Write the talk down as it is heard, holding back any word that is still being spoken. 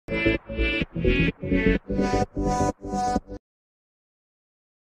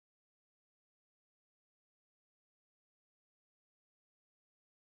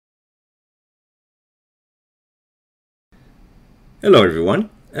Hello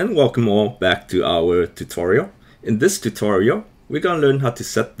everyone, and welcome all back to our tutorial. In this tutorial, we're going to learn how to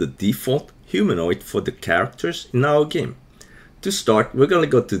set the default humanoid for the characters in our game. To start, we're going to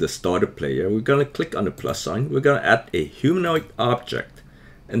go to the starter player. We're going to click on the plus sign. We're going to add a humanoid object.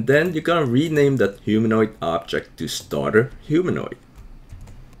 And then you're going to rename that humanoid object to StarterHumanoid.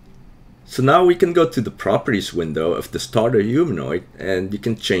 So now we can go to the properties window of the StarterHumanoid and you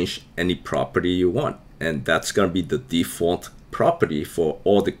can change any property you want. And that's going to be the default property for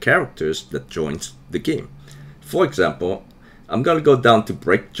all the characters that joins the game. For example, I'm going to go down to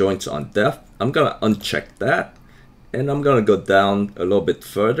break joints on death. I'm going to uncheck that. And I'm going to go down a little bit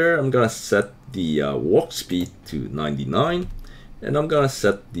further. I'm going to set the walk speed to 99. And I'm going to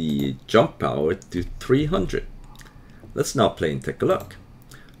set the jump power to 300. Let's now play and take a look.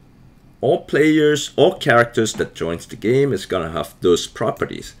 All characters that joins the game is going to have those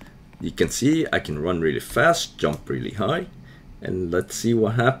properties. You can see I can run really fast, jump really high. And let's see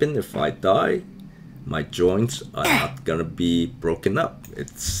what happens if I die. My joints are not going to be broken up.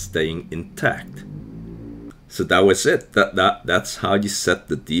 It's staying intact. So that was it. That's how you set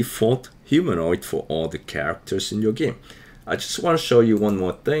the default humanoid for all the characters in your game. I just want to show you one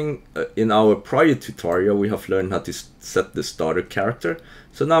more thing. In our prior tutorial, we have learned how to set the starter character.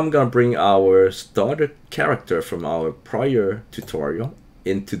 So now I'm going to bring our starter character from our prior tutorial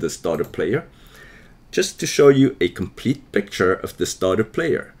into the starter player, just to show you a complete picture of the starter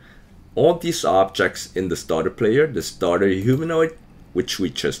player. All these objects in the starter player, the starter humanoid, which we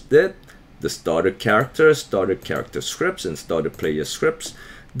just did, the starter character scripts, and starter player scripts,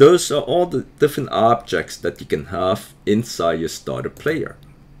 those are all the different objects that you can have inside your starter player.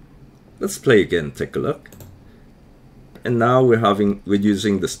 Let's play again, take a look. And now we're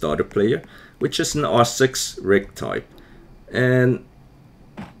using the starter player, which is an R6 rig type. And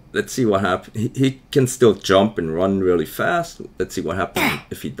let's see what happens. He can still jump and run really fast. Let's see what happens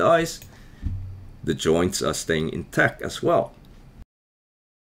if he dies. The joints are staying intact as well.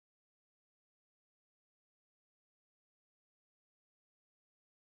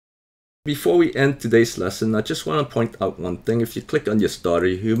 Before we end today's lesson, I just want to point out one thing. If you click on your starter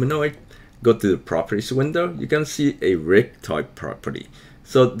humanoid, go to the properties window, you're going to see a rig type property.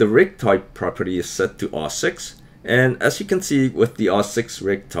 So the rig type property is set to R6. And as you can see with the R6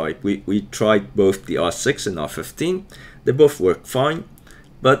 rig type, we tried both the R6 and R15. They both work fine.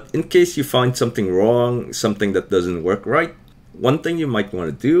 But in case you find something wrong, something that doesn't work right, one thing you might want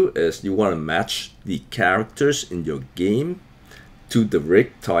to do is you want to match the characters in your game to the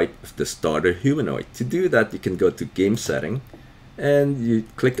rig type of the starter humanoid. To do that, you can go to game setting and you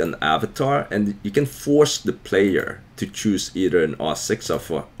click on avatar, and you can force the player to choose either an R6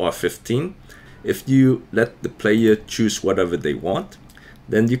 or R15. If you let the player choose whatever they want,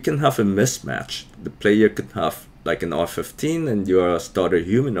 then you can have a mismatch. The player could have like an R15 and your starter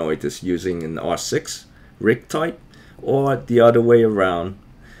humanoid is using an R6 rig type, or the other way around.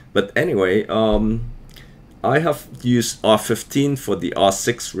 But anyway, I have used R15 for the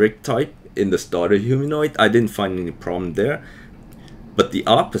R6 rig type in the starter humanoid. I didn't find any problem there. But the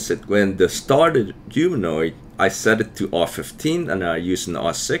opposite, when the starter humanoid, I set it to R15 and I use an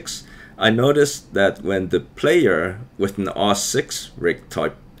R6, I noticed that when the player with an R6 rig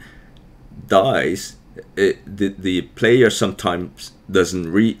type dies, the player sometimes doesn't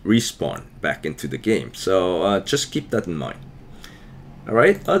respawn back into the game. So just keep that in mind.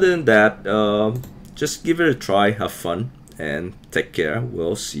 Alright, other than that, just give it a try, have fun, and take care.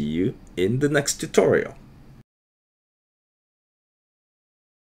 We'll see you in the next tutorial.